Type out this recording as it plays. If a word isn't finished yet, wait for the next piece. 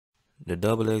The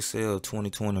XXL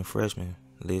 2020 freshman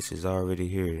list is already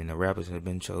here, and the rappers have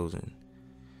been chosen.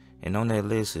 And on that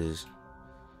list is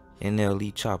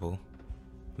NLE Chopper,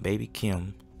 Baby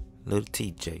Kim, Lil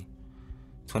TJ,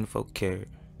 24 Karat,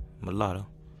 Mulatto,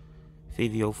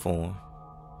 Fivio Foreign,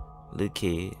 Lil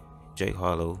Kid, Jake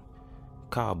Harlow,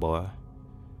 Cowboy,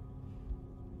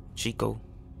 Chico,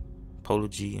 Polo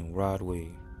G, and Rod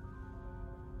Wave.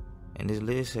 And this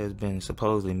list has been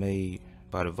supposedly made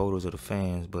by the voters of the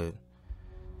fans, but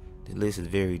the list is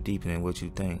very deeper than what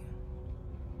you think.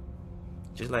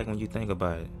 Just like when you think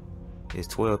about it, there's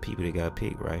 12 people that got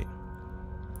picked, right?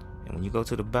 And when you go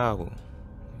to the Bible,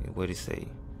 what it say?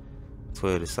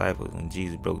 12 disciples when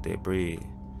Jesus broke that bread.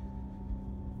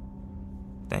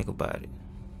 Think about it.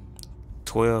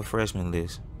 12 freshmen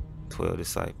list, 12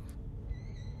 disciples.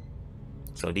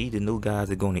 So these the new guys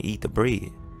that are going to eat the bread.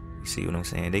 You see what I'm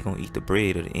saying? They're going to eat the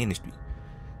bread of the industry.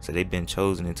 So they've been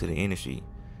chosen into the industry,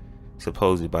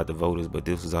 supposedly by the voters, but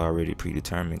this was already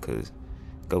predetermined because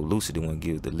Go Lucid the one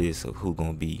gives the list of who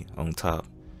going to be on top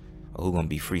or who going to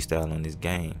be freestyling on this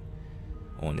game,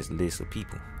 on this list of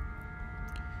people.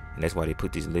 And that's why they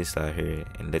put this list out here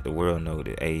and let the world know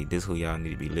that, hey, this is who y'all need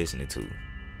to be listening to.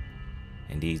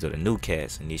 And these are the new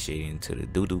cats initiating into the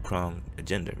doo-doo crumb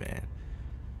agenda, man.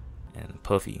 And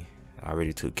Puffy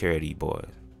already took care of these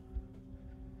boys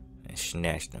and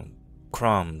snatched them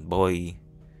crumbs, boy.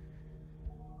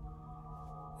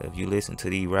 If you listen to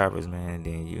these rappers, man,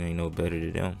 then you ain't no better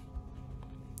than them.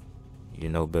 You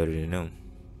know better than them,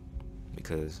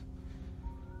 because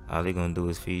all they gonna do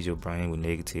is feed your brain with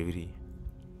negativity.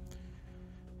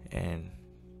 And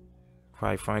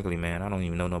quite frankly, man, I don't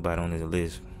even know nobody on this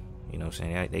list. You know what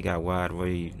I'm saying? They got Wide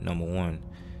Ray #1.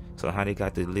 So how they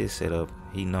got the list set up,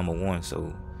 he #1,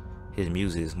 so his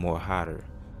music is more hotter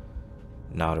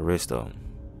than all the rest of them.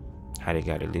 How they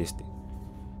got it listed.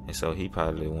 And so he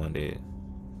probably the one that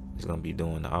is gonna be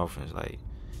doing the offerings, like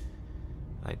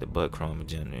the butt crumb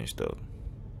agenda and stuff.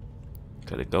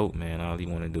 Cause the GOAT, man, all he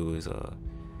wanna do is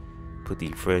put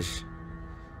these fresh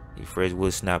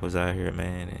wood snappers out here,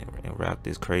 man, and rap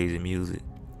this crazy music.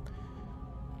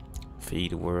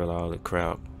 Feed the world all the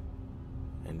crap,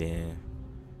 and then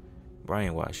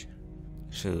brainwash.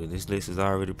 Sure, this list is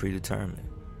already predetermined.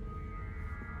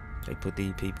 They put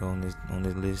these people on this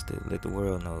list to let the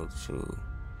world know, sure,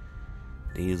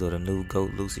 these are the new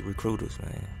GOAT Lucy recruiters,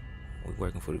 man. We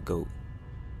working for the GOAT.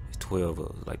 It's 12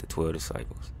 of us, like the 12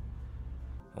 disciples.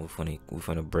 And we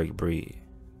finna break bread.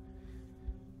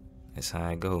 That's how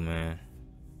it go, man.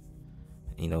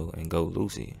 You know, and GOAT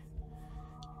Lucy,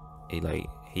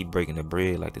 he breaking the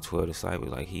bread like the 12 disciples,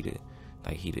 like he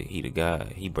the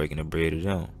guy. He breaking the bread of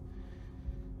them.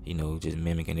 You know, just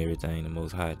mimicking everything the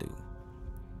Most High do.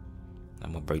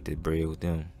 I'm gonna break this bread with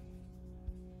them.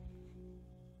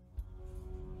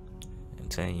 I'm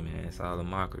telling you, man, it's all a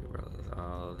mockery, bro. It's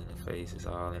all in the face. It's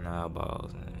all in the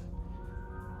eyeballs, man.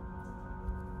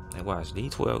 And watch,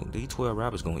 these 12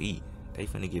 rappers gonna eat. They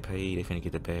finna get paid. They finna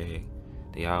get the bag.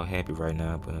 They all happy right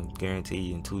now, but I guarantee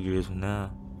you, in 2 years from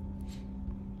now,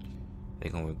 they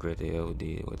gonna regret they ever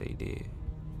did what they did.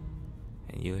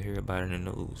 And you'll hear about it in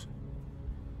the news.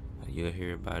 Or you'll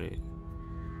hear about it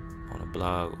on a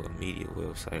blog or a media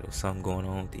website or something going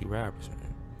on with these rappers, man.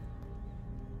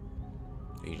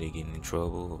 Either they getting in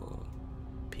trouble or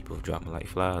people dropping like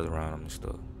flies around them and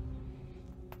stuff.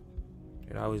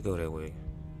 It always go that way.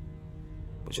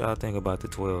 What y'all think about the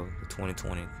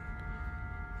 2020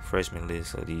 freshman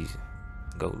list of these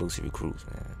GOAT Lucy recruits,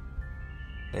 man?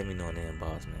 Let me know in the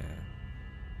inbox, man.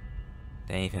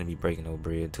 They ain't finna be breaking no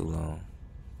bread too long.